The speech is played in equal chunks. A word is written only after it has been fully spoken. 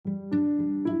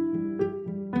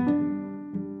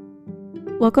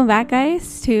Welcome back,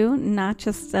 guys, to Not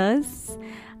Just Us.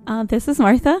 This is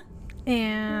Martha.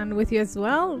 And with you as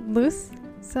well, Luz.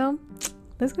 So,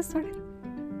 let's get started.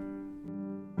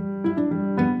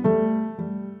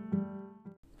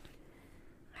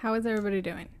 How is everybody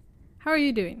doing? How are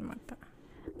you doing, Martha?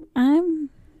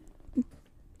 I'm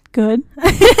good.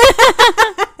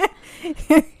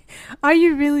 Are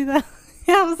you really though?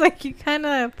 I was like, you kind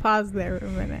of paused there for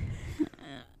a minute.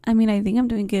 I mean, I think I'm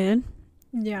doing good.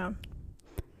 Yeah.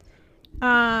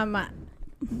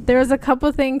 There was a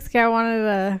couple things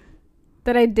that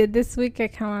I did this week I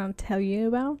kind of want to tell you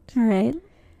about. All right.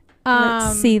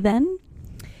 Let's see then.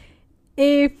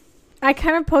 If I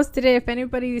kind of posted it, if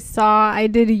anybody saw, I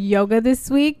did yoga this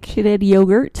week. She did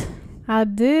yogurt. I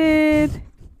did.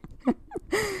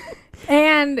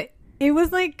 And it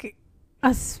was like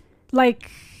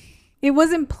it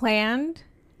wasn't planned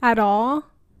at all.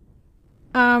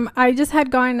 I just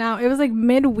had gone out. It was like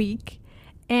midweek.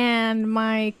 And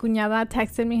my cuñada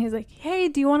texted me. He's like, hey,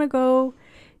 do you want to go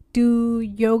do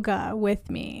yoga with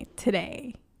me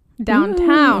today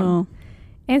downtown? Ooh.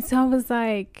 And so I was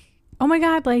like, oh my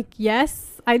God, like,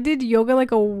 yes. I did yoga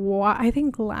I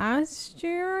think last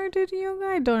year I did yoga.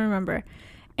 I don't remember.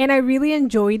 And I really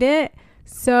enjoyed it.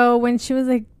 So when she was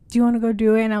like, do you want to go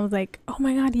do it? And I was like, oh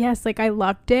my God, yes. Like, I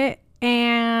loved it.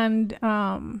 And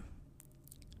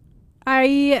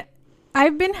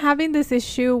I've been having this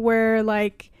issue where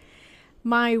like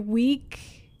my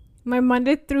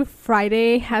Monday through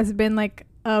Friday has been like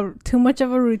too much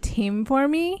of a routine for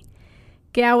me.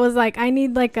 Okay, I was like, I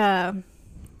need like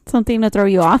something to throw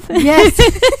you off. Yes.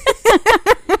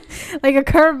 Like a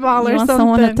curveball or want something.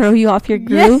 Someone to throw you off your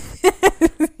groove.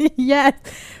 Yes. Yes.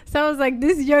 So I was like,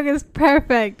 this yoga is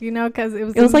perfect, you know, because it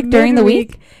was like during the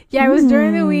week. Yeah, it was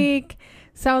during the week.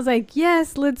 So I was like,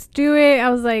 yes, let's do it.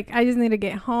 I was like, I just need to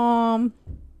get home.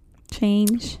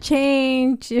 Change.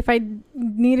 If I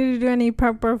needed to do any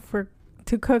prep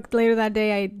to cook later that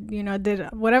day, I, did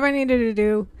whatever I needed to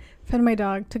do. Fed my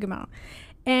dog, took him out.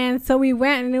 And so we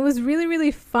went, and it was really,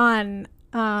 really fun.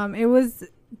 It was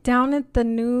down at the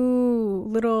new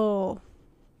little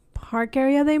park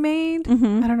area they made.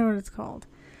 Mm-hmm. I don't know what it's called.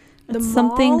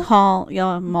 Something hall.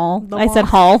 Yeah, mall. The I mall. said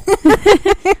hall.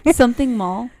 Something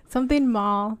mall. Something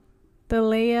mall. The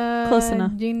Leia. Close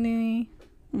enough. Genie.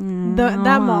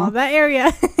 That mall. That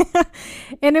area.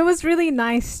 And it was really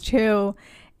nice too.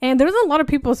 And there was a lot of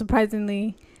people,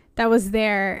 surprisingly, that was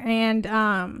there. And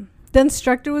the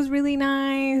instructor was really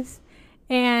nice.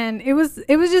 And it was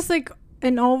just like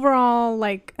an overall,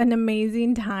 like, an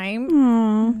amazing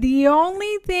time. The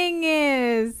only thing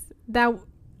is that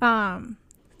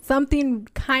something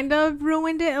kind of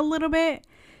ruined it a little bit.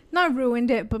 Not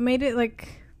ruined it, but made it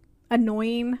like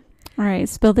annoying. All right,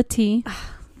 spill the tea.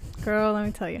 Girl, let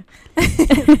me tell you.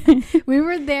 We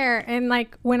were there, and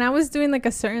like when I was doing like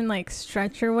a certain like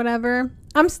stretch or whatever,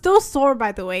 I'm still sore,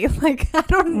 by the way. Like, I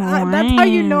don't know. That's how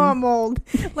you know I'm old.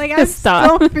 Like, I'm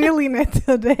still feeling it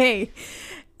today.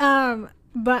 But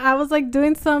I was like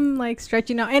doing some like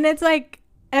stretching out, and it's like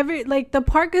the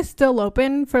park is still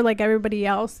open for like everybody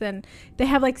else, and they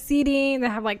have like seating, they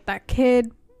have like that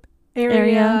kid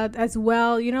area as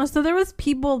well, so there was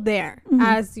people there,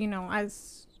 as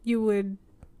you would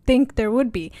think there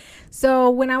would be. So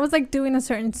when I was like doing a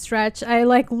certain stretch, I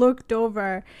like looked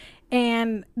over,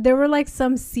 and there were like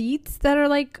some seats that are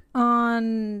like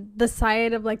on the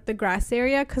side of like the grass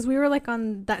area, because we were like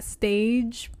on that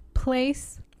stage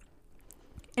place.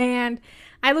 And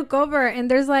I look over,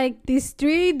 and there's like these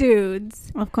three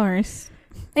dudes, of course,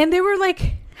 and they were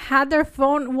like had their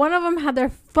phone. One of them had their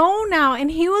phone out,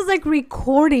 and he was like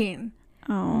recording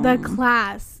the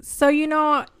class.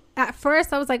 So at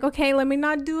first I was like, okay, let me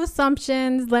not do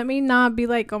assumptions, let me not be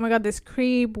like, oh my God, this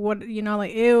creep, what,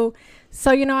 like, ew.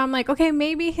 So I'm like, okay,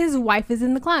 maybe his wife is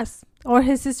in the class, or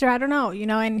his sister, I don't know,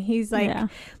 and he's like,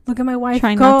 look at my wife,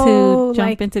 trying not to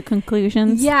jump into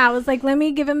conclusions. Yeah, I was like, let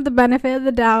me give him the benefit of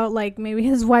the doubt, like maybe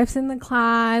his wife's in the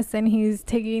class and he's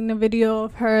taking a video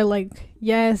of her, like,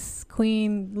 yes,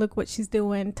 queen, look what she's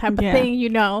doing, type of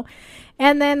thing,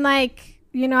 and then like,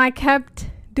 I kept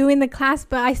doing the class,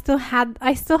 but I still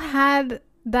had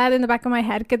that in the back of my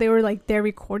head, because they were like, they're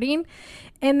recording.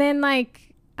 And then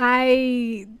like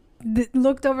I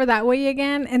looked over that way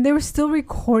again, and they were still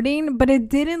recording, but it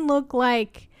didn't look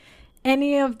like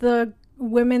any of the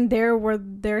women there were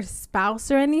their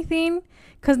spouse or anything,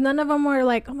 because none of them were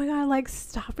like, oh my God, like,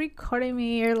 stop recording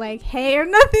me, or like, hey, or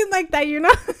nothing like that,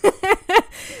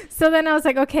 So then I was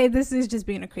like, okay, this is just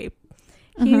being a creep.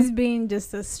 He's being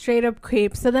just a straight up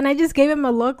creep. So then I just gave him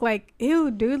a look like,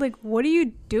 ew, dude, like, what are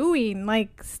you doing?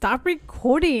 Like, stop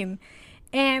recording.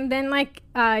 And then like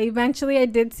eventually I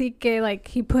did see que like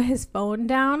he put his phone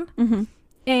down,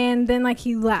 and then like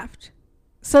he left.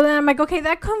 So then I'm like, okay,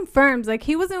 that confirms like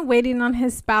he wasn't waiting on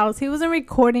his spouse. He wasn't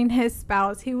recording his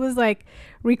spouse. He was like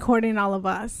recording all of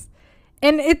us.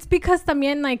 And it's because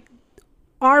también like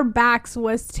our backs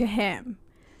was to him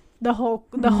the whole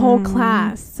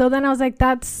class. So then I was like,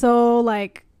 that's so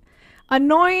like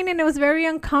annoying, and it was very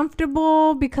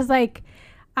uncomfortable because like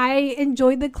I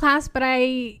enjoyed the class, but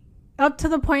I up to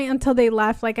the point until they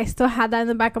left, like I still had that in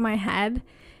the back of my head.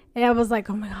 And I was like,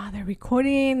 oh my God, they're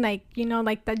recording, like, you know,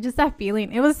 like that, just that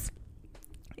feeling. It was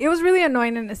really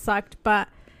annoying and it sucked. But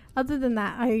other than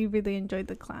that, I really enjoyed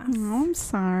the class. Oh, I'm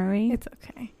sorry. It's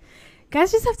okay.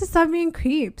 Guys just have to stop being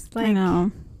creeps. Like, I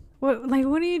know. What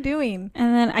are you doing?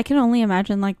 And then I can only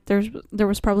imagine like there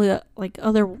was probably like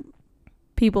other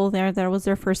people there that was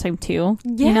their first time too.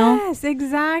 Yes, you know?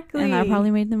 Exactly. And that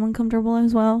probably made them uncomfortable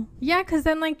as well. Yeah, because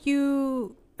then like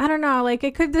I don't know, like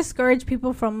it could discourage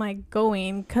people from like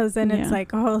going, because then it's like,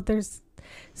 oh, there's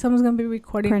someone's gonna be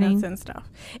recording us and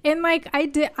stuff. And like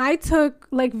I took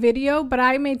like video, but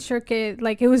I made sure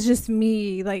it was just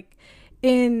me like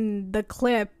in the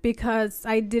clip, because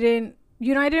I didn't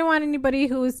want anybody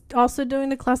who was also doing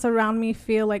the class around me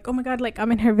feel like, oh my God, like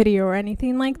I'm in her video or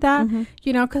anything like that.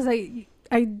 You know, because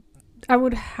I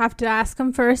would have to ask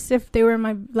them first if they were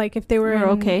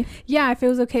okay. Yeah, if it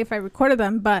was okay if I recorded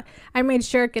them. But I made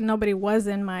sure nobody was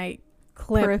in my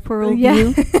clip. Peripheral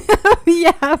view.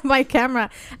 Yeah, my camera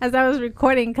as I was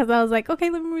recording, because I was like, okay,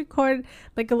 let me record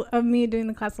like of me doing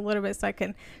the class a little bit so I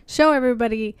can show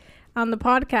everybody on the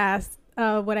podcast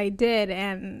what I did.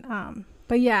 And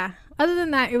but yeah, other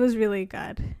than that, it was really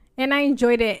good and I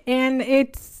enjoyed it. And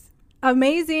it's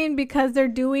amazing because they're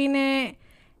doing it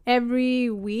every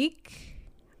week.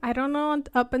 I don't know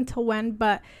up until when,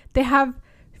 but they have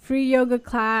free yoga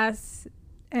class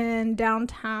in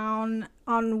downtown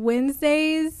on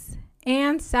Wednesdays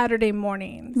and Saturday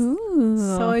mornings. Ooh.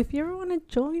 So if you ever want to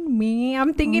join me,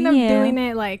 I'm thinking of doing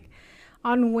it like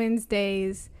on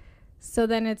Wednesdays. So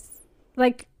then it's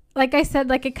like I said,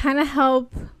 like it kind of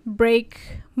help break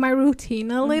my routine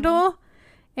a little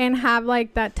and have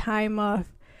like that time of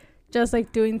just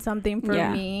like doing something for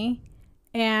me.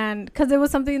 And because it was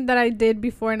something that I did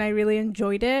before and I really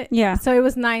enjoyed it. Yeah. So it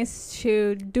was nice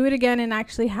to do it again and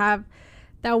actually have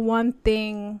that one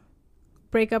thing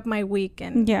break up my week.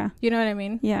 And you know what I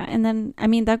mean? Yeah. And then, I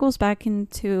mean, that goes back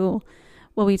into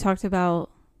what we talked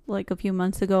about like a few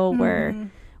months ago, where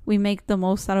we make the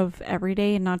most out of every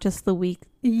day and not just the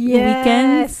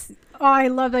weekends. Oh, I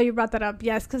love that you brought that up.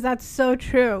 Yes, because that's so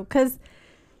true. Because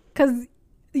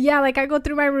yeah, like I go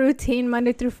through my routine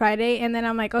Monday through Friday, and then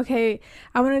I'm like, okay,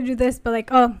 I want to do this, but like,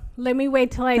 oh, let me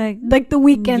wait till like the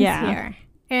weekends here.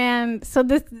 And so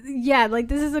this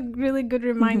is a really good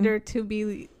reminder to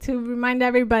remind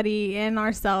everybody and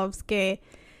ourselves, okay,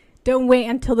 don't wait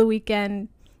until the weekend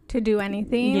to do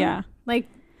anything. Yeah, like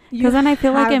because then I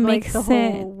feel like it makes the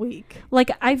whole week. Like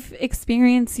I've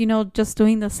experienced, just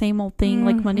doing the same old thing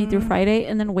like Monday through Friday,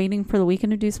 and then waiting for the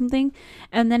weekend to do something,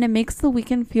 and then it makes the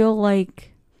weekend feel like.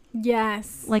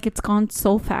 Yes. Like it's gone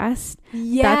so fast.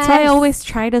 Yes. That's why I always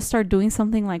try to start doing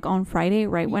something like on Friday,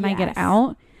 right when I get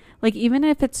out. Like even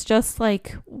if it's just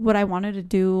like what I wanted to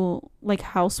do, like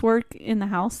housework in the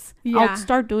house, I'll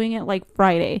start doing it like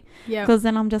Friday. Yeah. Because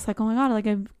then I'm just like, oh my God, like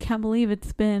I can't believe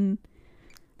it's been,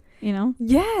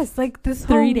 Yes, like this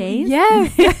 3 days.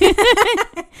 Yes.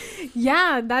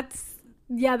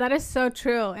 that is so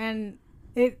true. And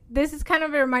this is kind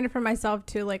of a reminder for myself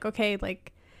too. Like, okay,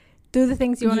 like. Do the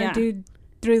things you want to do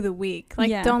through the week.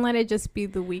 Like, don't let it just be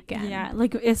the weekend. Yeah,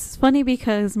 like, it's funny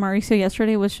because Mauricio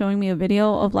yesterday was showing me a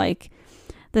video of, like,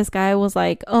 this guy was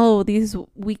like, oh, these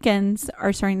weekends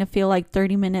are starting to feel like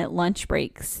 30-minute lunch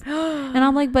breaks. And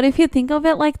I'm like, but if you think of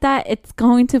it like that, it's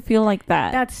going to feel like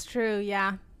that. That's true,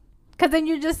 yeah. Because then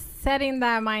you're just setting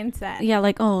that mindset. Yeah,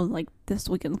 like, oh, like, this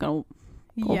weekend's going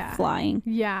to go flying.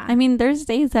 Yeah. I mean, there's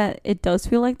days that it does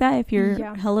feel like that if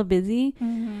you're hella busy.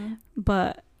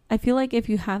 But I feel like if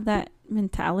you have that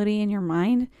mentality in your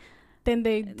mind, then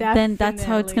that's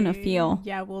how it's gonna feel.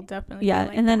 Yeah, we'll definitely. Yeah,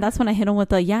 and then that's when I hit them with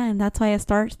the and that's why I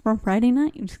start from Friday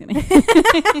night. I'm just kidding.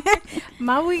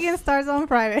 My weekend starts on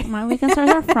Friday. My weekend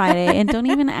starts on Friday, and don't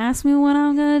even ask me what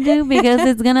I'm gonna do because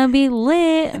it's gonna be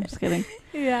lit. I'm just kidding.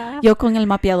 Yeah. Yo con el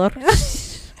mapeador.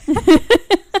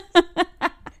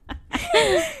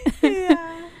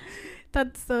 Yeah,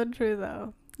 that's so true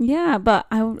though. Yeah, but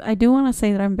I do want to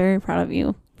say that I'm very proud of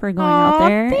you for going out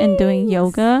there and doing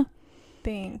yoga.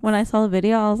 Thanks. When I saw the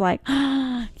video, I was like,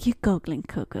 you go, Glen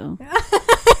Coco.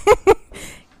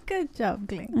 Good job,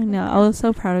 Glenn. I know. I was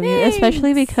so proud of you,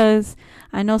 especially because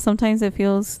I know sometimes it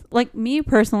feels like, me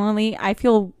personally, I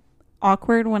feel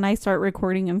awkward when I start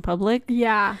recording in public.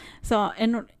 Yeah. So,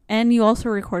 and you also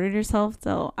recorded yourself,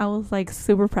 so I was like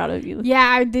super proud of you. Yeah,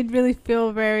 I did really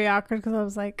feel very awkward because I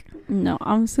was like, no,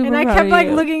 I'm super proud of you. And I kept like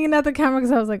looking at the camera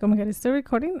because I was like, oh my God, it's still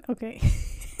recording? Okay.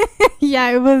 Yeah,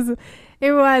 it was.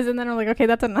 And then I'm like, okay,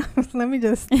 that's enough. Let me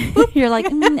just. You're like,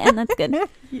 and that's good.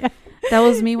 Yeah. That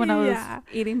was me when I was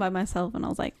eating by myself, and I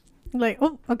was like,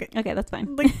 oh, okay. Okay, that's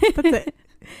fine. Like, that's it.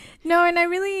 No, and I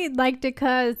really liked it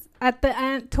because at the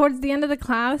end, towards the end of the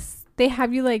class, they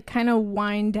have you like kind of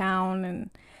wind down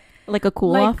and like a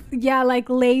cool off. Yeah, like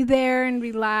lay there and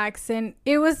relax. And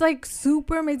it was like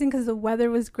super amazing because the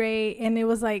weather was great and it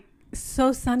was like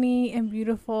so sunny and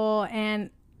beautiful.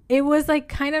 And it was like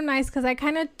kind of nice because I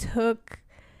kind of took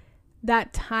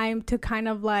that time to kind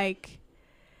of like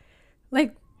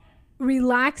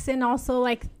relax and also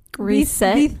like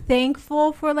reset, be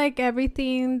thankful for like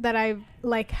everything that I've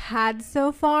like had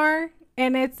so far.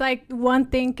 And it's like one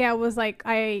thing I was like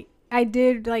I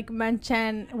did like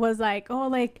mention was like, oh,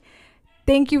 like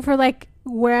thank you for like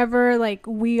wherever like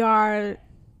we are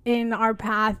in our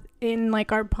path in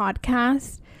like our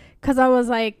podcast, because I was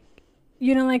like,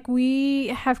 you know, like we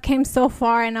have came so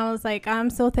far, and I was like,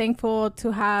 I'm so thankful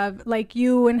to have like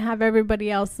you and have everybody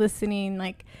else listening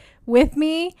like with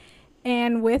me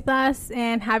and with us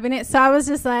and having it. So I was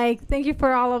just like, thank you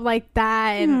for all of like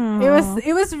that. And it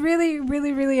was really,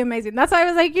 really, really amazing. That's why I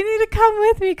was like, you need to come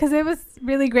with me, because it was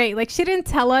really great. Like, she didn't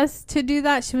tell us to do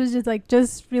that. She was just like,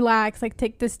 just relax, like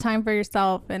take this time for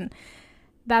yourself. And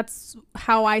that's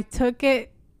how I took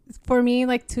it for me,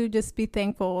 like to just be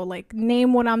thankful, like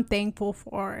name what I'm thankful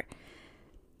for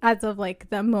as of like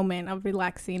the moment of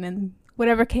relaxing and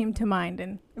whatever came to mind.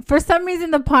 And for some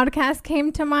reason the podcast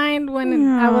came to mind when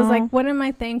I was like, what am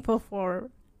I thankful for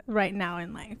right now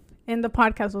in life? And the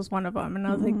podcast was one of them. And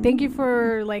I was like, thank you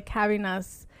for like having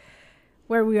us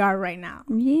where we are right now.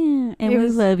 Yeah. And we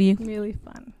love you. Really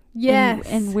fun. Yes.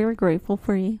 And we're grateful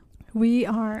for you. We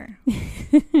are.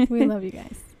 We love you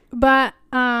guys. But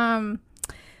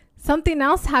something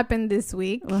else happened this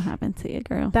week. What happened to you,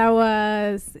 girl?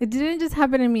 It didn't just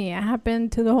happen to me. It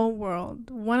happened to the whole world.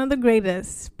 One of the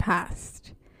greatest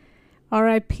passed.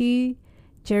 R.I.P.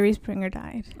 Jerry Springer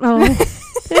died. Oh.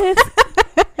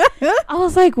 I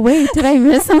was like, wait, did I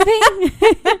miss something?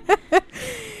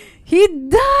 He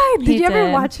died. Did you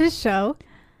ever watch his show?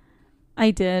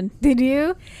 I did. Did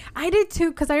you? I did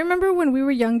too, because I remember when we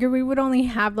were younger, we would only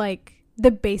have like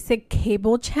the basic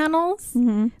cable channels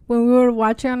when we were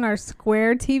watching on our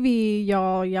Square TV,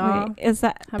 y'all. Wait, is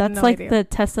that's no like idea. The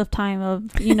test of time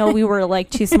of, you know, we were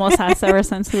like chismosas ever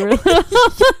since we were little.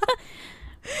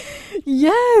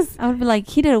 Yes, I would be like,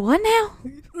 he did what now?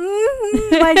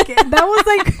 Like that was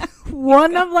like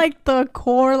one of like the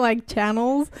core like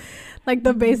channels, like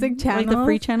the basic channels, like the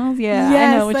free channels. Yeah,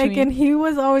 yes, I know what like you mean. And he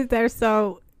was always there.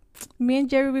 So me and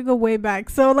Jerry, we go way back.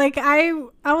 So like I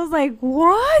was like,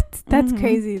 what? That's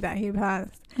crazy that he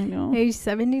passed. I know. Age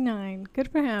 79.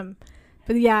 Good for him.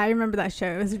 But yeah, I remember that show.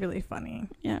 It was really funny.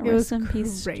 Yeah, it was in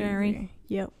peace, Jerry.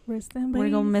 Yep. Rest in peace. We're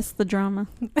gonna miss the drama.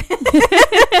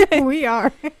 We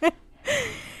are.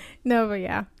 No, but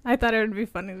yeah, I thought it would be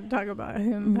funny to talk about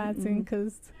him passing,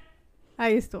 because I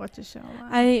used to watch the show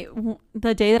a lot.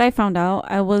 The day that I found out,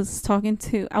 I was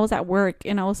at work,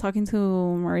 and I was talking to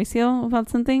Mauricio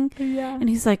about something. Yeah. And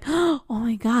he's like, oh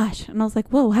my gosh. And I was like,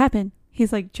 whoa, what happened?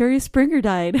 He's like, Jerry Springer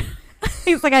died.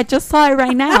 He's like, I just saw it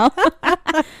right now.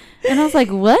 And I was like,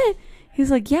 what?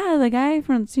 He's like, yeah, the guy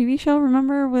from the TV show,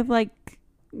 remember, with like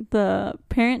the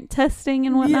parent testing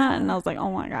and whatnot. Yeah. And I was like,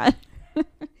 oh my God.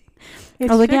 I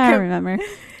was like, yeah, I remember.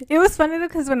 It was funny though,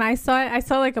 because when I saw it, I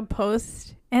saw like a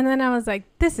post, and then I was like,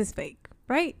 this is fake,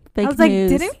 right? Fake I was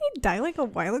news. Like, didn't he die like a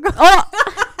while ago? Oh!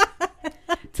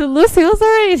 To Lucy, it was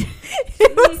already.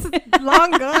 It was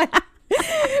long gone.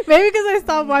 Maybe because I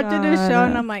stopped watching the show,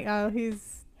 and I'm like, oh,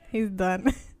 he's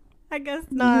done. I guess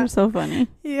not. You're so funny.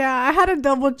 Yeah, I had to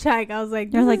double check. I was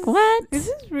like, you're like, what? Is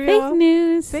this real? Fake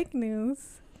news. Fake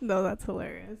news. No, that's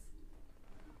hilarious.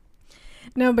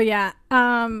 No, but yeah.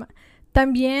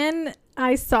 También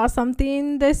I saw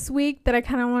something this week that I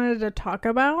kind of wanted to talk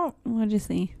about. What did you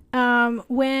see?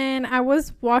 When I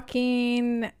was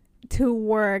walking to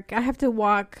work, I have to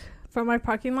walk from my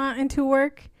parking lot into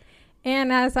work.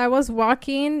 And as I was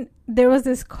walking, there was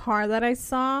this car that I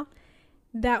saw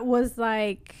that was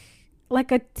like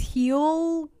a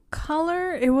teal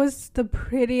color. It was the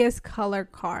prettiest color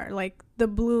car, like the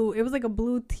blue. It was like a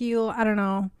blue teal. I don't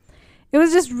know. It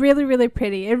was just really, really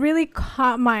pretty. It really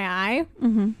caught my eye.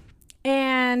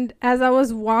 And as I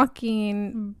was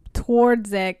walking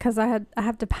towards it, because I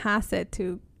have to pass it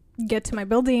to get to my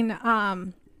building,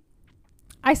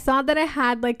 I saw that it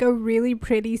had like a really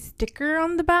pretty sticker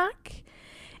on the back.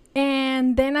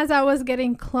 And then as I was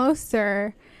getting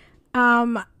closer,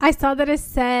 I saw that it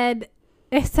said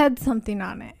something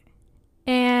on it.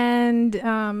 And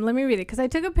let me read it, because I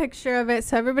took a picture of it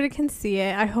so everybody can see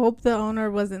it. I hope the owner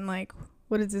wasn't like,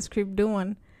 what is this creep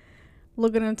doing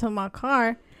looking into my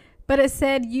car? But it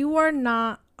said, "You are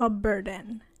not a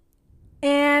burden."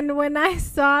 And when I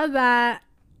saw that,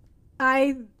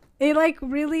 it like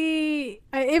really,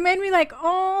 it made me like,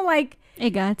 oh, like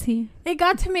it got to you. It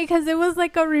got to me, because it was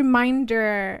like a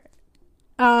reminder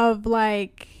of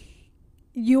like,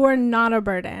 you are not a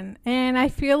burden. And I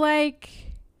feel like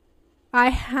I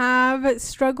have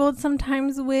struggled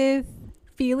sometimes with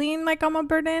feeling like I'm a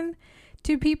burden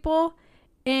to people.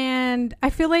 And I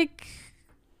feel like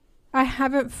I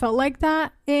haven't felt like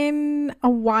that in a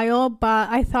while, but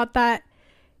I thought that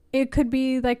it could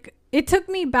be like, it took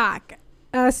me back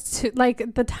as to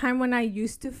like the time when I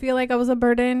used to feel like I was a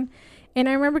burden. And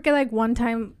I remember like one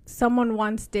time someone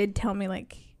once did tell me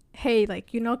like, hey, like,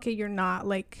 okay, you're not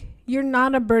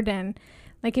a burden.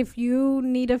 Like, if you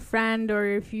need a friend, or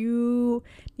if you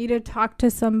need to talk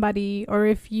to somebody, or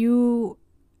if you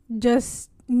just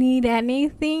need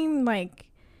anything, like,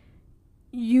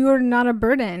 you're not a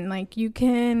burden. Like, you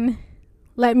can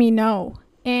let me know.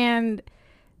 And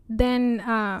then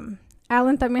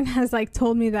Alan Tamin has like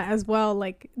told me that as well,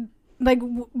 like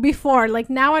before. Like,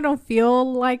 now I don't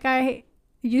feel like I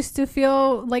used to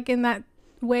feel like in that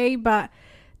way, but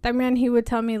Tamin, he would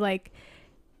tell me like,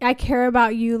 I care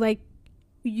about you, like,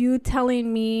 you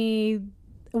telling me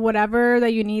whatever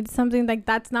that you need something, like,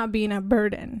 that's not being a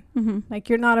burden. Mm-hmm. Like,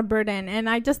 you're not a burden. And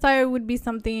I just thought it would be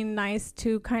something nice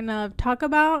to kind of talk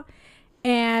about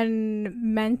and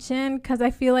mention, because I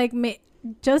feel like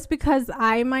just because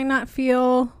I might not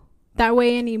feel that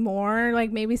way anymore,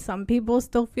 like, maybe some people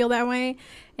still feel that way.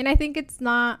 And I think it's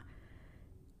not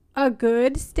a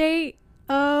good state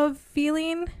of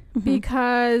feeling,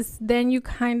 because then you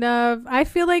kind of, I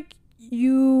feel like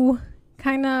you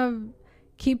kind of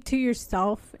keep to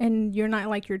yourself and you're not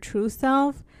like your true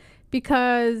self,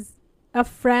 because a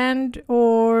friend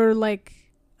or like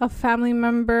a family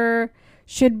member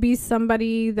should be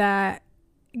somebody that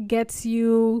gets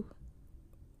you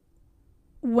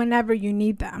whenever you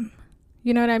need them.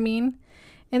 You know what I mean?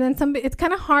 And then it's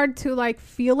kind of hard to like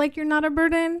feel like you're not a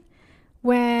burden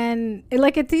when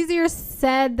it's easier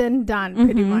said than done,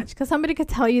 pretty much, because somebody could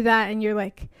tell you that and you're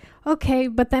like, okay,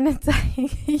 but then it's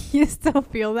like you still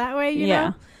feel that way, you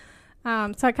know?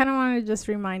 So I kind of want to just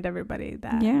remind everybody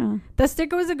that the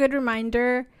sticker was a good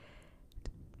reminder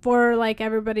for like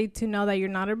everybody to know that you're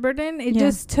not a burden. It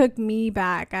just took me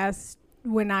back as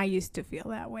when I used to feel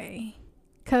that way,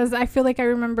 because I feel like I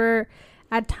remember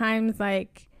at times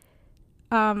like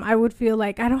I would feel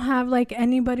like I don't have like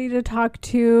anybody to talk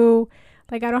to,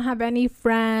 like I don't have any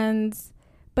friends.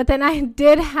 But then I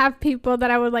did have people that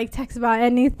I would like text about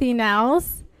anything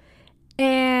else.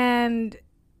 And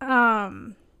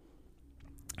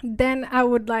then I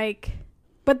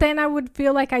would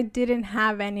feel like I didn't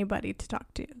have anybody to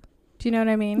talk to. Do you know what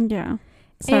I mean? Yeah.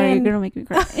 Sorry, you're gonna make me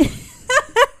cry.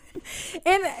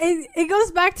 And it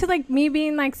goes back to like me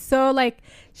being like so like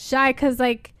shy, because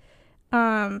like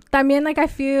también like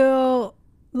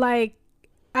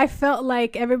I felt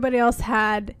like everybody else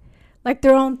had like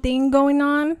their own thing going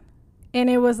on, and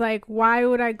it was like, why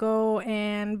would I go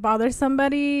and bother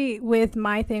somebody with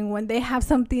my thing when they have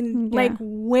something like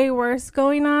way worse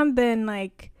going on than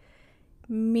like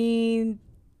me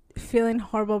feeling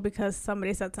horrible because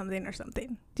somebody said something or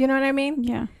something. Do you know what I mean?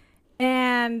 Yeah.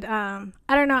 And I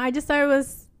don't know, I just thought it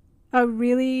was a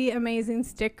really amazing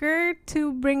sticker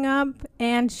to bring up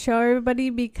and show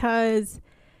everybody, because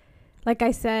like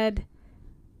I said,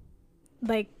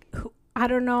 like I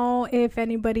don't know if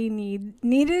anybody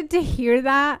needed to hear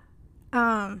that,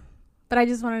 but I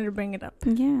just wanted to bring it up.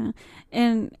 Yeah.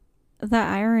 And the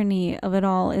irony of it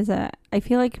all is that I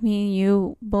feel like me and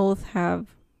you both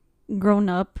have grown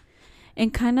up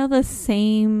in kind of the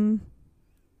same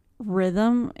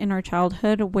rhythm in our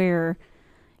childhood, where,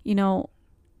 you know,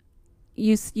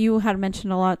 you had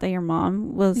mentioned a lot that your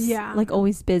mom was like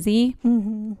always busy.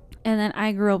 And then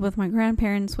I grew up with my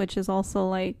grandparents, which is also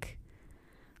like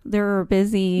they're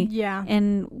busy. Yeah.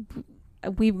 And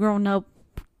we've grown up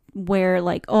where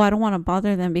like, oh, I don't want to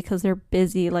bother them because they're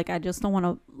busy. Like, I just don't want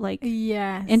to like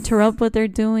interrupt what they're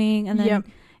doing. And then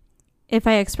if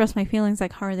I express my feelings,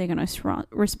 like, how are they going to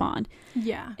respond?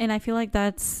 Yeah. And I feel like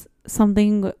that's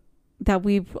something that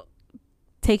we've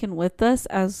taken with us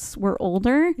as we're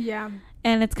older. Yeah.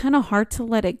 And it's kind of hard to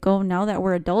let it go now that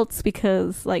we're adults,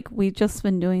 because like we've just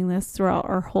been doing this throughout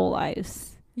our whole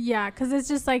lives. Yeah, because it's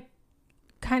just like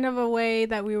kind of a way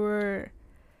that we were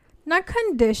not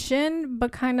conditioned,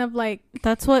 but kind of like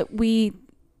that's what we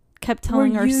kept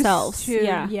telling ourselves.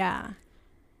 Yeah.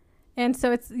 And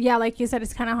so it's, yeah, like you said,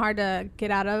 it's kind of hard to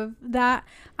get out of that.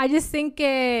 I just think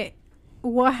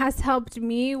what has helped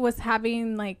me was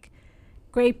having like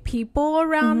great people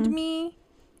around me,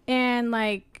 and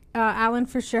like Alan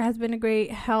for sure has been a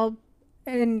great help,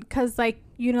 and because like,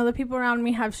 you know, the people around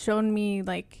me have shown me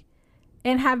like,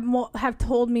 and have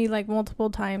told me like multiple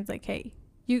times like, hey,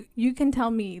 you can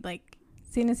tell me like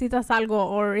si necesitas algo,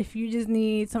 or if you just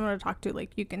need someone to talk to,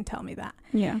 like you can tell me that.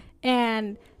 Yeah.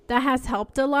 And that has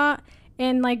helped a lot.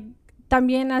 And like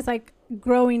también as like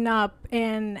growing up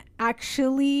and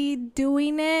actually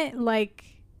doing it, like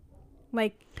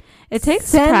it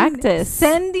takes practice.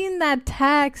 Sending that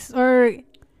text or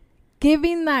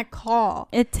giving that call.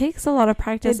 It takes a lot of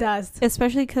practice. It does.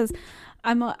 Especially because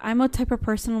I'm a type of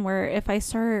person where if I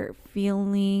start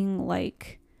feeling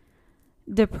like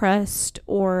depressed,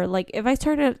 or like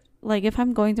if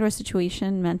I'm going through a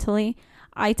situation mentally,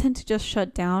 I tend to just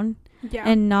shut down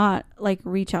and not like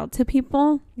reach out to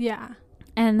people. Yeah.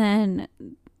 And then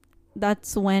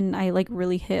that's when I like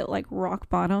really hit like rock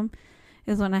bottom,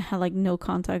 is when I had like no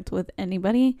contact with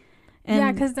anybody. And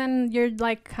yeah, because then you're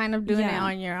like kind of doing it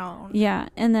on your own. Yeah.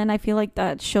 And then I feel like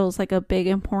that shows like a big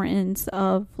importance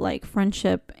of like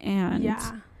friendship and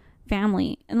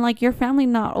family. And like your family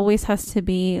not always has to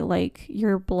be like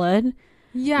your blood.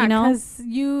 Yeah,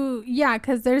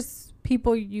 because there's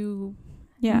people you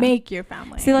make your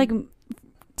family. See, like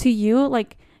to you,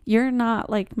 like you're not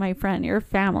like my friend, you're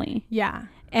family. Yeah.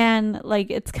 And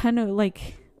like it's kind of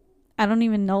like, I don't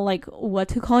even know like what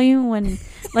to call you when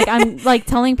like I'm like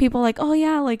telling people like, oh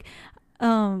yeah, like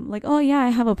oh yeah, I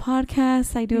have a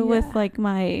podcast. I do it with like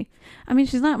I mean,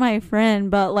 she's not my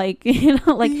friend, but like, you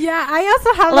know, like, yeah, I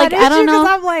also have like, that issue because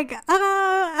I'm like,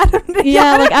 I don't know.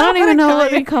 Yeah, like I don't even know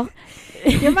what we call.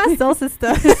 You're my soul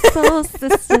sister. Soul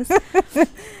sisters.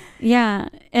 Yeah.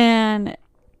 And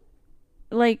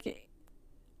like,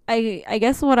 I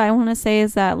guess what I want to say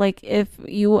is that like, if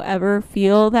you ever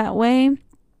feel that way,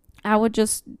 I would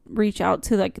just reach out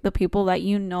to like the people that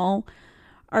you know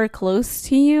are close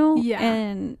to you,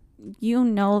 and you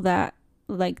know that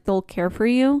like they'll care for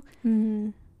you,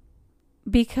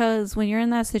 because when you're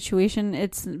in that situation,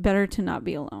 it's better to not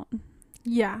be alone.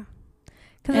 Yeah.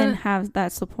 And have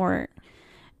that support.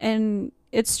 And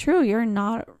it's true, you're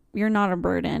not a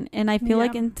burden. And I feel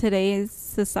like in today's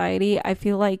society, I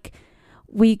feel like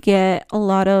we get a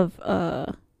lot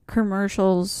of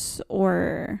commercials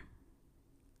or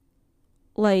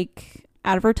like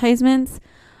advertisements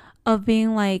of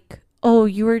being like, oh,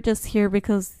 you were just here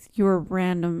because you were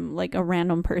random, like a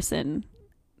random person.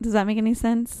 Does that make any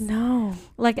sense? No.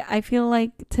 Like, I feel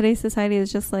like today's society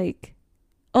is just like,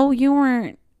 oh, you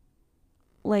weren't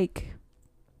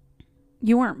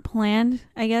planned,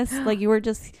 I guess. Like, you were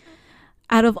just,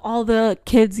 out of all the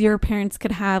kids your parents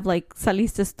could have, like,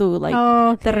 saliste tú, like,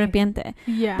 te arrepiente.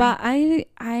 Yeah. But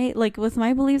I like, with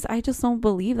my beliefs, I just don't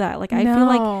believe that. Like, I feel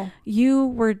like you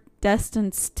were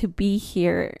destined to be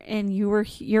here, and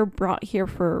you're brought here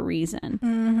for a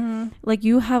reason. Like,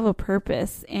 you have a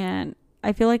purpose. And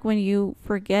I feel like when you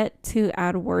forget to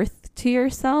add worth to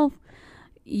yourself,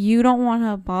 you don't want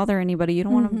to bother anybody. You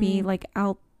don't want to be like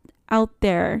out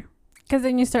there, because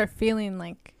then you start feeling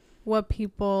like what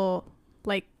people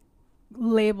like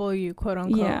label you, quote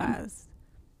unquote, as,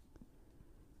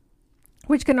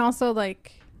 which can also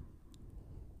like,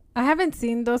 I haven't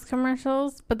seen those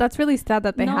commercials, but that's really sad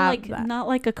that they have like that. Not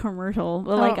like a commercial,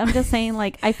 but like I'm just saying,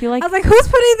 like I feel like I was like, who's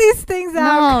putting these things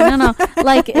out? No.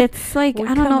 Like it's like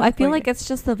I don't know. I feel like it's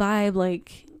just the vibe.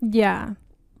 Like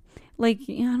like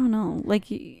I don't know. Like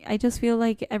I just feel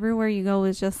like everywhere you go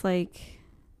is just like,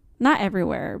 not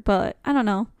everywhere, but I don't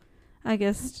know. I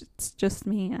guess it's just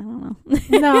me. I don't know.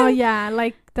 No, yeah,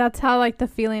 like that's how like the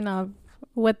feeling of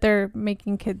what they're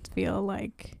making kids feel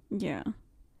like. Yeah.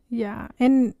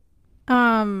 And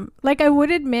like I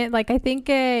would admit, like I think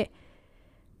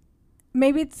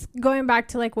maybe it's going back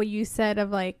to like what you said of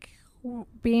like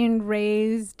being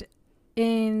raised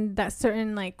in that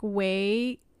certain like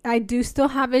way. I do still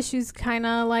have issues kind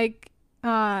of like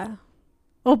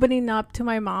opening up to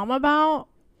my mom about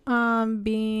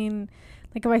being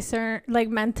like, if I certain like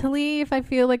mentally, if I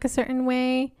feel like a certain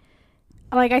way,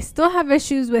 like I still have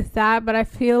issues with that, but I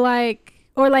feel like,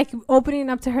 or like opening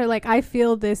up to her, like I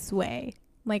feel this way,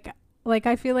 like like,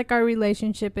 I feel like our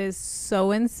relationship is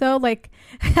so and so. Like,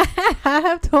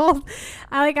 I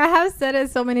have said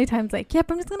it so many times. Like, yep,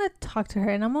 I'm just gonna talk to her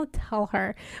and I'm gonna tell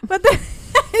her, but then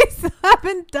I still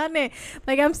haven't done it.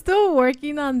 Like, I'm still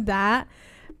working on that,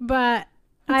 but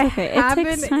it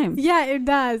takes time. Yeah, it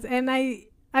does, and I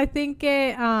think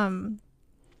it.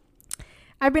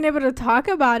 I've been able to talk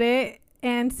about it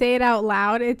and say it out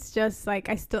loud. It's just like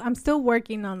I'm still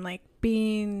working on like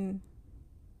being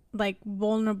like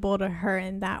vulnerable to her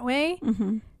in that way.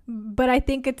 Mm-hmm. But I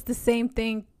think it's the same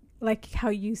thing, like how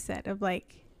you said, of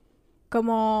like,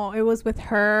 como it was with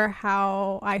her,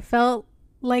 how I felt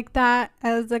like that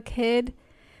as a kid.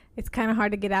 It's kind of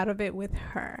hard to get out of it with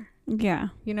her. Yeah.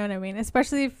 You know what I mean?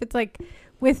 Especially if it's like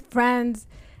with friends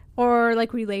or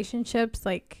like relationships,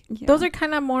 like those are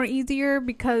kind of more easier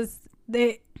because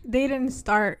they didn't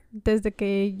start desde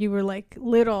que you were like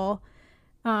little.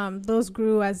 Those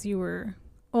grew as you were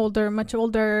older, much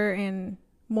older, and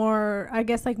more, I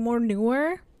guess, like more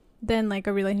newer than like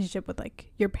a relationship with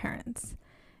like your parents.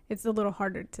 It's a little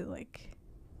harder to like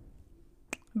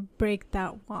break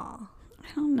that wall.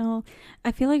 I don't know.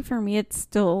 I feel like for me it's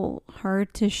still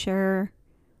hard to share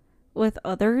with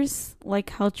others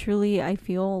like how truly I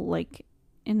feel like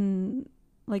in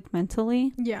like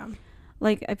mentally. Yeah.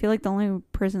 Like I feel like the only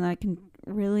person that I can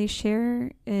really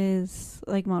share is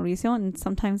like Mauricio, and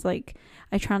sometimes like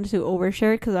I try not to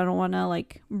overshare because I don't want to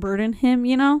like burden him,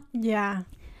 you know? Yeah.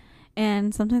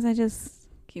 And sometimes I just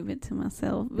keep it to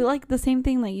myself. But like the same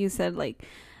thing that you said, like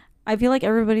I feel like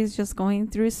everybody's just going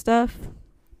through stuff.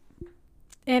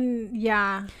 And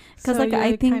yeah, because so like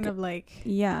I think kind of like,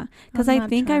 yeah, because I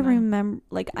think I remember,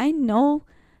 like I know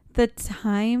the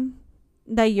time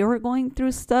that you were going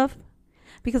through stuff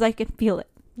because I could feel it.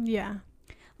 Yeah.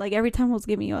 Like every time I was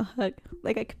giving you a hug,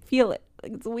 like I could feel it.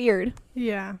 Like it's weird.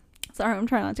 Yeah. Sorry, I'm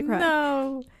trying not to cry.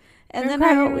 No. And then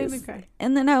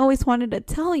I always wanted to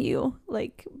tell you,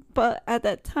 like, but at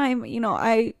that time, you know,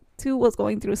 I too was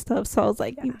going through stuff, so I was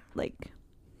like, yeah. Like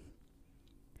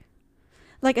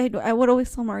I would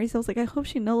always tell Maurice, I was like, I hope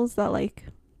she knows that, like,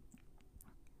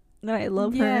 that I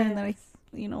love her and that I,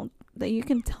 you know, that you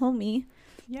can tell me.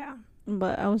 Yeah.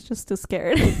 But I was just too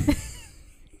scared.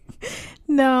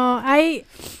 No, I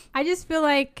just feel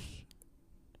like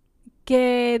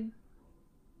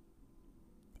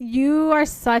you are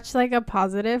such like a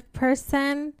positive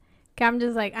person. I'm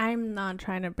just like, I'm not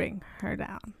trying to bring her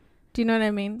down. Do you know what I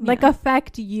mean? Yeah. Like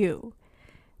affect you.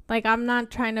 Like I'm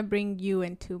not trying to bring you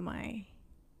into my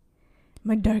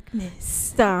darkness.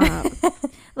 Stop.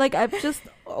 Like I just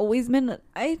always,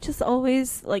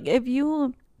 like, if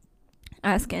you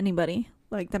ask anybody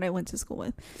like that I went to school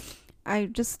with,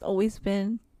 I've just always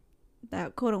been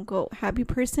that quote unquote happy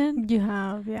person. You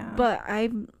have, yeah. But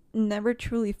I've never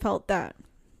truly felt that.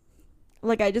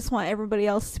 Like I just want everybody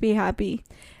else to be happy.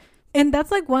 And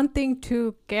that's like one thing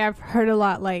too, I've heard a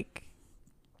lot, like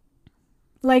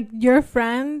your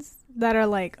friends that are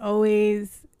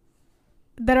always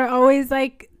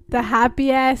like the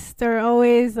happiest, or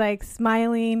always like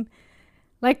smiling,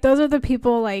 like those are the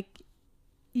people like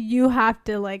you have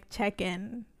to like check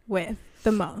in with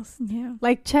the most. Yeah.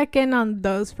 Like check in on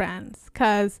those friends,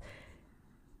 because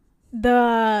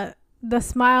the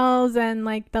smiles and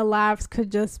like the laughs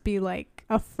could just be like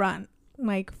a front,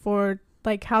 like for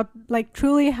like how, like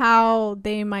truly how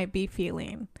they might be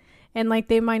feeling, and like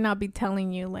they might not be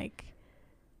telling you like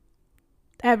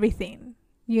everything,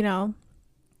 you know.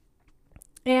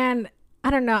 And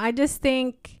I don't know, I just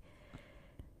think,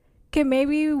 okay,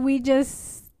 maybe we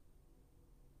just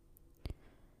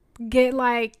get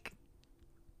like,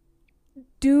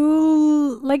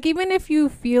 do like, even if you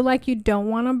feel like you don't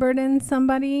want to burden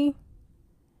somebody,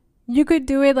 you could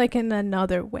do it like in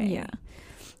another way. Yeah.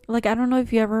 Like I don't know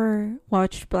if you ever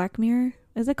watched Black Mirror.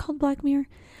 Is it called Black Mirror?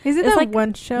 Is it it's that like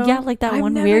one show? Yeah, like that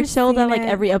one weird show that like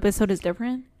every episode is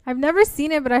different. I've never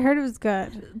seen it, but I heard it was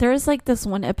good. There's like this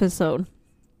one episode,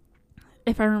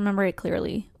 if I remember it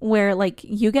clearly, where like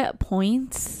you get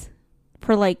points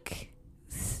for like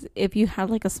if you had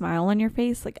like a smile on your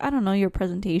face, like I don't know, your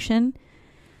presentation.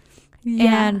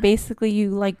 Yeah. And basically you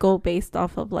like go based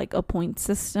off of like a point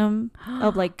system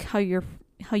of like how you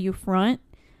front.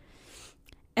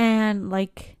 And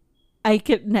like I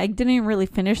didn't really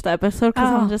finish the episode because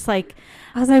I'm just like,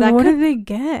 I was like, what did they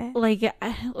get? Like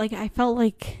I felt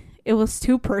like it was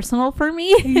too personal for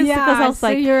me. Yeah, because I was so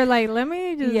like, you're like, let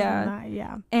me just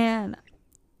yeah. And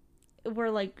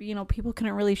we're like, you know, people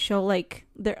couldn't really show like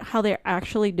how they're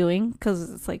actually doing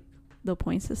because it's like the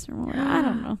point system or I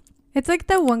don't know. It's like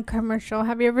that one commercial.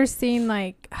 Have you ever seen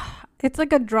like, it's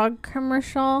like a drug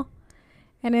commercial,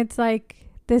 and it's like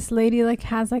this lady like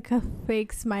has like a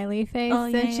fake smiley face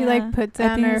and she like puts it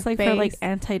on her it's like face for like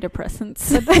antidepressants.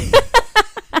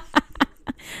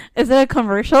 Is it a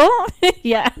commercial?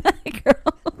 Yeah, girl.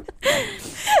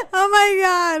 Oh my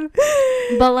god.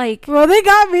 But like, well, they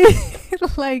got me.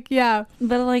 Like, yeah.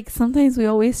 But like sometimes we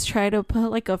always try to put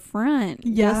like a front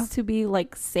just to be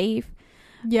like safe.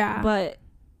 Yeah. But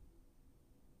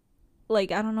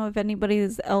like, I don't know if anybody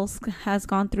else has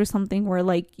gone through something where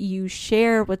like you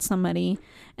share with somebody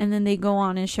and then they go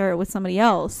on and share it with somebody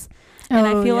else. And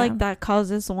I feel like that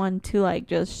causes one to like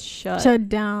just shut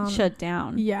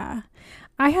down. Yeah.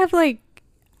 I have like,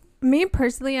 me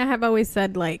personally, I have always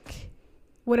said like,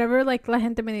 whatever like la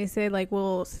gente me dice, like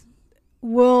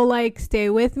will like stay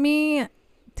with me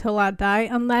till I die,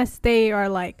 unless they are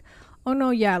like, oh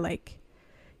no, yeah, like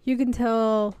you can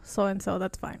tell so and so,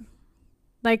 that's fine.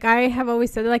 Like I have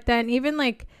always said it like that. And even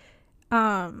like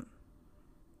I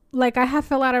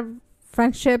have a lot of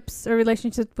friendships or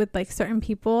relationships with like certain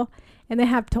people, and they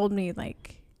have told me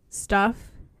like stuff,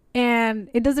 and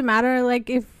it doesn't matter like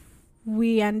if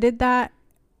we ended that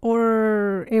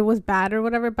or it was bad or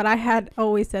whatever, but I had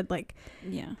always said like,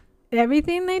 yeah,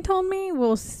 everything they told me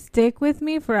will stick with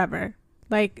me forever,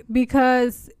 like,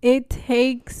 because it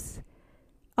takes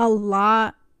a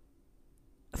lot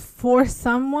for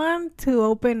someone to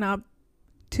open up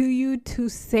to you to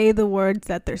say the words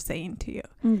that they're saying to you.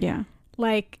 Yeah.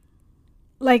 Like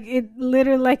it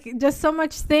literally, like, just so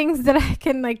much things that I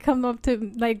can like come up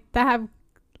to, like, that have,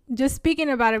 just speaking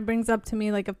about it brings up to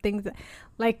me like of things that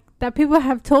like that people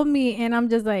have told me, and I'm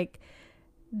just like,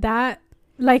 that,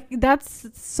 like, that's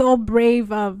so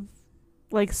brave of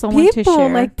like someone people to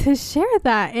share. Like to share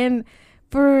that, and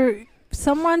for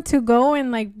someone to go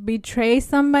and like betray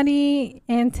somebody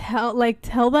and tell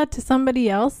that to somebody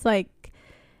else, like,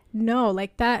 no,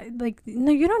 like that, like,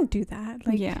 no, you don't do that.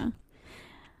 Like, yeah.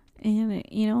 And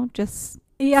you know, just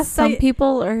some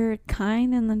people are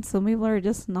kind and then some people are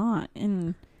just not.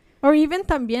 And or even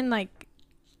también like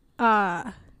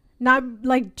not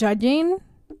like judging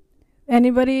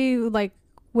anybody like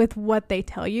with what they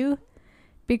tell you,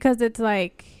 because it's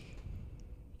like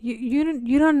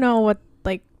you don't know what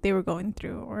like they were going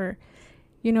through, or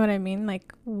you know what I mean,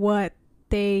 like what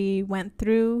they went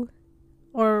through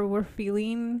or were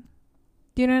feeling.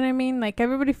 Do you know what I mean? Like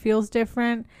everybody feels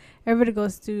different, everybody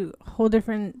goes through whole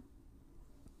different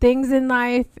things in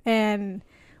life, and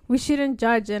we shouldn't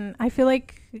judge. And I feel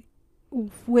like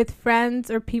with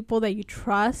friends or people that you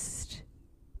trust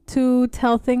to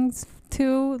tell things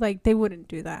to, like, they wouldn't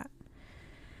do that.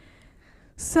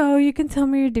 So you can tell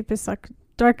me your deepest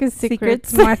darkest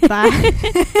secrets. Martha.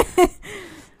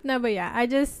 No, but yeah, I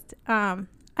just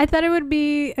I thought it would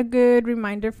be a good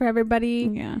reminder for everybody,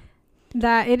 yeah,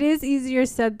 that it is easier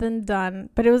said than done,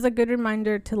 but it was a good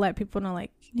reminder to let people know,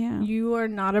 like, yeah, you are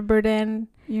not a burden.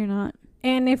 You're not.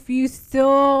 And if you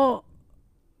feel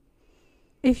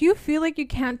like you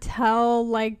can't tell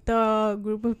like the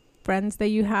group of friends that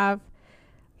you have,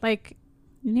 like,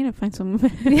 you need to find some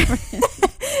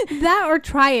that, or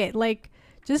try it. Like,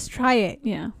 just try it.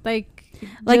 Yeah. Like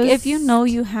if you know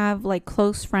you have like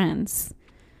close friends,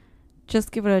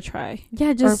 just give it a try.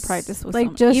 Yeah, just or practice with like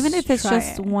someone. just even if it's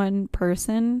just one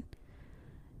person.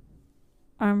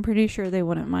 I'm pretty sure they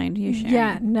wouldn't mind you sharing.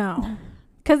 Yeah, no,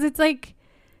 because it's like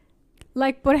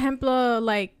por ejemplo,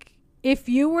 like if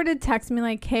you were to text me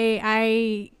like, hey,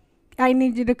 I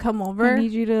need you to come over. I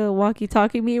need you to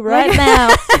walkie-talkie me right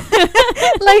now.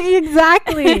 Like,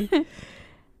 exactly.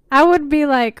 I would be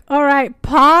like, all right,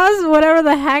 pause whatever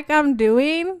the heck I'm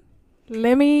doing.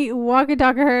 Let me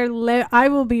walkie-talkie her. I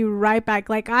will be right back.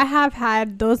 Like, I have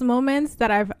had those moments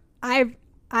that I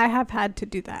have had to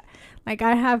do that. Like,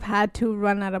 I have had to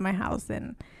run out of my house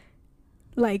and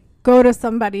like go to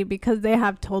somebody because they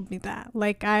have told me that.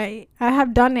 Like, I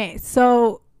have done it.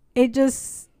 So it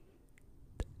just,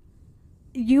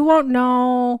 you won't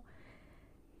know.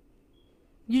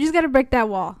 You just got to break that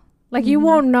wall. Like, you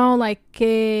won't know, like,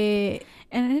 and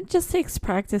it just takes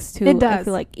practice too. It does. I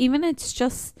feel like even it's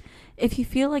just, if you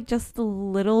feel like just a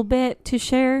little bit to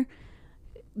share,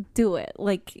 do it.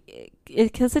 Like,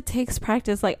 because it takes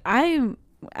practice. Like, I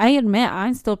admit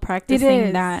I'm still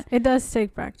practicing that. It does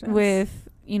take practice with,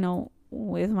 you know,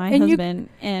 with my husband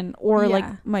or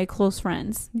like my close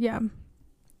friends. Yeah.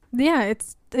 Yeah,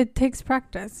 it takes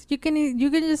practice. You can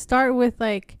just start with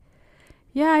like,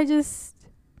 yeah,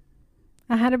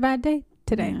 I had a bad day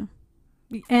today.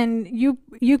 Yeah. And you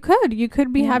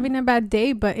could be having a bad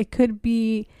day, but it could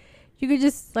be, you could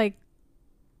just like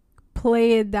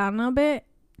play it down a bit,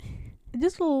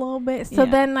 just a little bit. So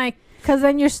then, like, because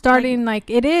then you're starting like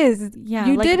it is. Yeah,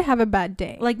 you like, did have a bad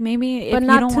day. Like maybe, but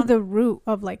not to the root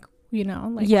of like you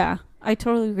know, like, yeah, I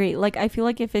totally agree. Like, I feel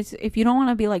like if you don't want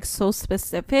to be like so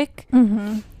specific,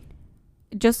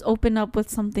 just open up with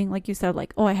something like you said,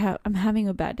 like, oh, I'm having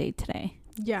a bad day today.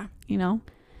 Yeah. You know,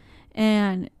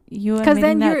 and you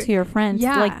admitting that to your friends,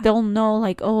 like, they'll know,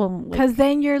 like, oh, because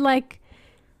then you're like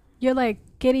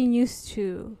getting used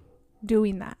to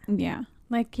doing that. Yeah.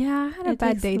 Like, yeah, I had a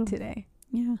bad day today.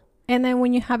 Yeah. And then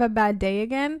when you have a bad day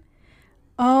again,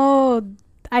 oh,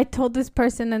 I told this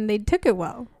person and they took it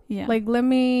well. Yeah. Like, let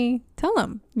me tell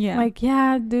them. Yeah. Like,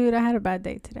 yeah, dude, I had a bad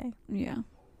day today. Yeah.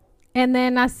 And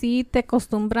then así te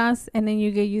acostumbras, and then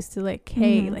you get used to, like,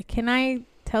 hey, like, can I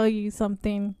tell you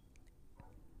something?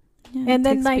 Yeah, and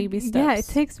then, like, baby steps. Yeah, it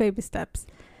takes baby steps.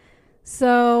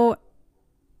 So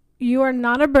you are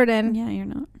not a burden. Yeah, you're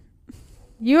not.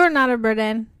 You are not a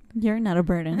burden. You're not a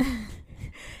burden.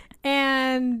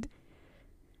 And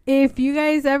if you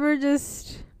guys ever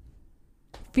just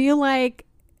feel like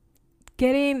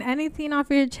getting anything off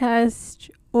your chest,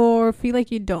 or feel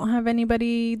like you don't have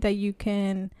anybody that you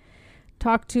can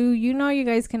talk to, you know, you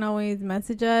guys can always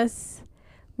message us.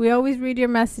 We always read your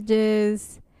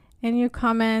messages and your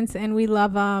comments, and we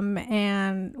love them,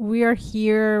 and we are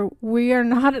here. We are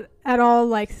not at all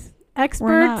like experts.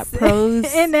 We're not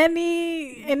pros in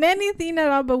anything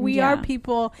at all, but we are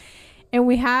people, and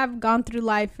we have gone through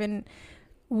life, and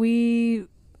we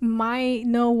might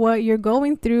know what you're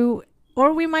going through,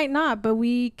 or we might not, but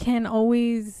we can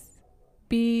always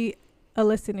be a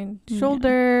listening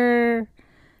shoulder.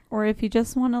 Or if you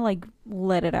just want to, like,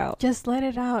 let it out. Just let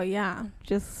it out, yeah.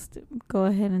 Just go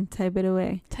ahead and type it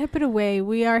away. Type it away.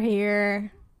 We are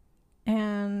here.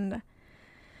 And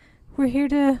we're here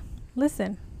to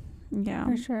listen. Yeah.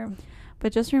 For sure.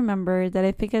 But just remember that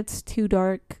if it gets too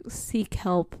dark, seek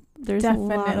help. There's a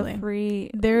lot of free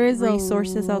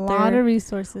resources out there. A lot of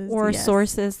resources. Or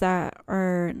sources that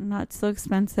are not so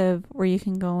expensive where you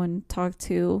can go and talk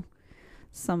to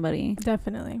somebody.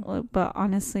 Definitely. But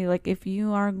honestly, like, if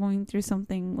you are going through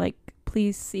something, like,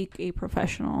 please seek a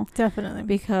professional. Definitely.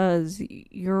 Because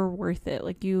you're worth it.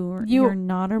 Like, you're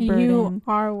not a burden. You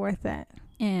are worth it.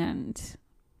 And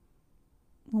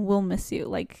we'll miss you.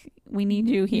 Like, we need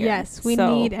you here. Yes, we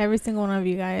need every single one of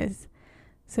you guys.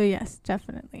 So yes,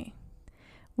 definitely.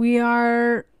 We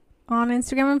are on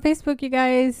Instagram and Facebook, you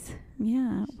guys.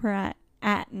 Yeah, we're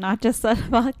at Not Just a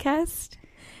Podcast.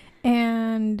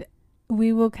 And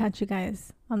we will catch you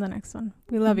guys on the next one.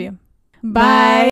 We love you. Bye.